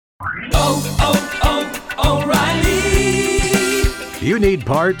O'Reilly. You need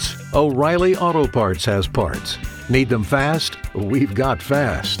parts? O'Reilly Auto Parts has parts. Need them fast? We've got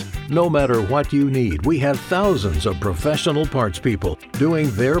fast. No matter what you need, we have thousands of professional parts people doing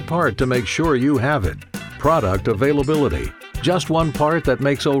their part to make sure you have it. Product availability. Just one part that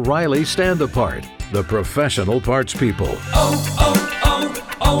makes O'Reilly stand apart. The professional parts people.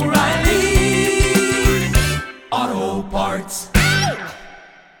 O'Reilly Auto Parts.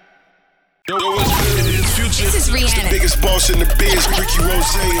 This is Rihanna. The biggest boss in the biz, Ricky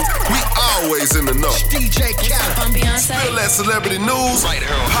Rose. We always in the know. DJ Khaled. I'm Beyonce. Feel that celebrity news right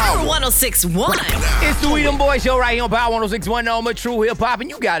here on Power 106.1. It's the We Them Boys show right here on Power 106.1. No more true hip hop, and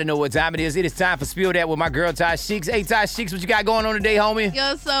you gotta know what time it is. It is time for Spill That with my girl Ty Sheeks. Hey Ty Sheeks, what you got going on today, homie?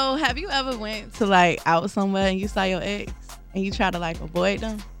 Yo, so have you ever went to like out somewhere and you saw your ex and you try to like avoid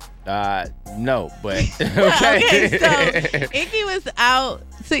them? No, but okay. Okay, so Iggy was out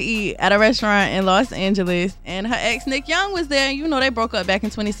to eat at a restaurant in Los Angeles, and her ex Nick Young was there. You know, they broke up back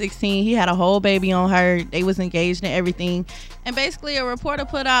in 2016. He had a whole baby on her. They was engaged and everything. And basically, a reporter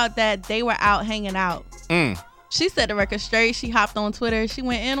put out that they were out hanging out. She set the record straight. She hopped on Twitter. She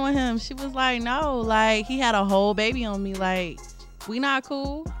went in on him. She was like, "No, like he had a whole baby on me. Like, we not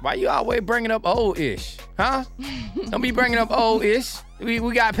cool." Why you always bringing up old-ish, huh? Don't be bringing up old-ish. We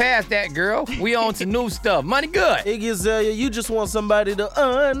got past that, girl. We on to new stuff. Money good. Iggy Azalea, you just want somebody to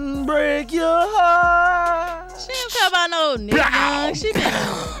unbreak your heart. She didn't care about no Nick Young. She been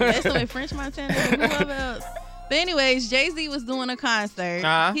messing with French Montana and whoever else. But anyways, Jay-Z was doing a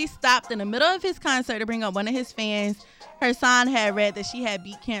concert. He stopped in the middle of his concert to bring up one of his fans. Her son had read that she had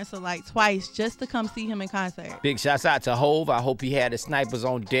beat cancer like twice just to come see him in concert. Big shouts out to Hove. I hope he had the snipers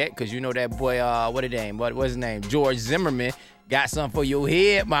on deck, because you know that boy, what's his name? George Zimmerman. Got something for your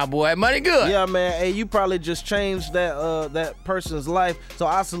head, my boy. Money good. Yeah, man. Hey, you probably just changed that person's life. So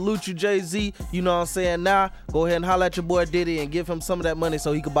I salute you, Jay-Z. You know what I'm saying? Now, go ahead and holler at your boy Diddy and give him some of that money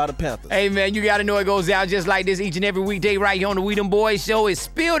so he could buy the Panthers. Hey, man, you got to know it goes out just like this each and every weekday right here on the We Them Boys show. It's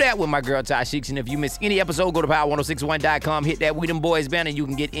Spill That with my girl, Ty Sheeks. And if you miss any episode, go to power1061.com, hit that We Them Boys banner, and you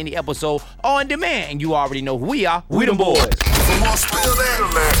can get any episode on demand. And you already know who we are. We Them Boys. For more Spill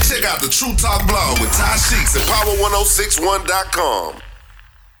That, check out the True Talk blog with Ty Sheeks at power1061.com.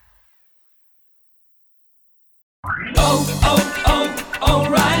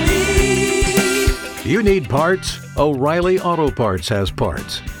 O'Reilly. You need parts? O'Reilly Auto Parts has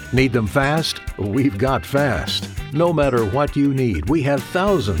parts. Need them fast? We've got fast. No matter what you need, we have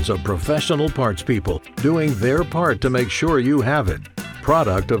thousands of professional parts people doing their part to make sure you have it.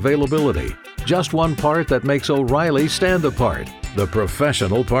 Product availability. Just one part that makes O'Reilly stand apart. The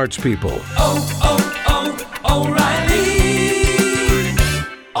professional parts people.